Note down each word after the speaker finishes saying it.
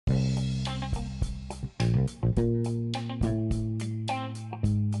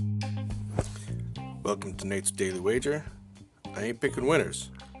Welcome to Nate's Daily Wager. I ain't picking winners,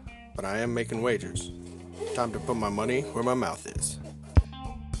 but I am making wagers. Time to put my money where my mouth is.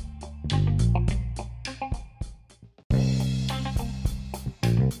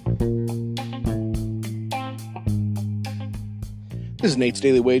 This is Nate's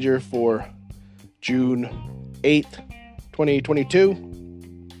Daily Wager for June 8th, 2022.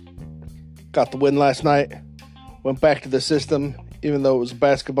 Got the win last night. Went back to the system, even though it was a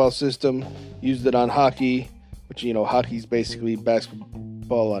basketball system. Used it on hockey, which, hockey's basically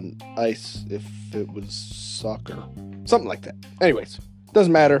basketball on ice if it was soccer. Something like that. Anyways,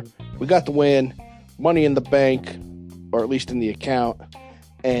 doesn't matter. We got the win. Money in the bank, or at least in the account,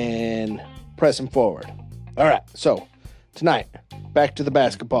 and pressing forward. All right, so tonight, back to the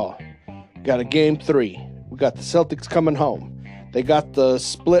basketball. Got a game 3. We got the Celtics coming home. They got the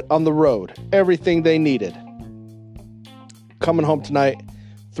split on the road. Everything they needed. Coming home tonight,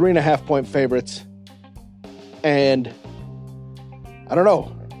 3.5-point favorites. And I don't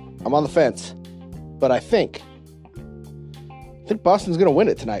know. I'm on the fence. But I think Boston's going to win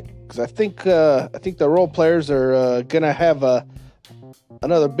it tonight. Because I think the role players are going to have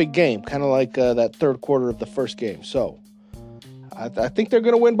another big game. Kind of like that third quarter of the first game. So I think they're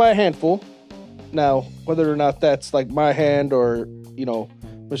going to win by a handful. Now, whether or not that's like my hand or,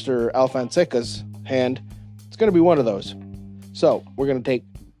 Mr. Alfonseca's hand, it's going to be one of those. So, we're going to take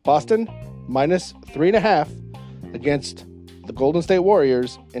Boston minus 3.5 against the Golden State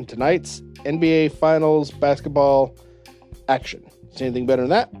Warriors in tonight's NBA Finals basketball action. See anything better than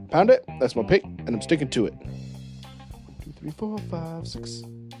that? Pound it. That's my pick, and I'm sticking to it. 1, 2, 3, 4, 5, 6.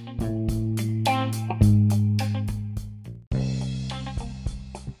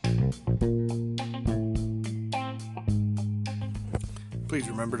 Please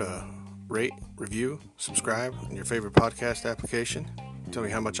remember to rate, review, subscribe in your favorite podcast application. Tell me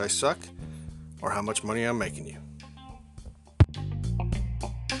how much I suck or how much money I'm making you.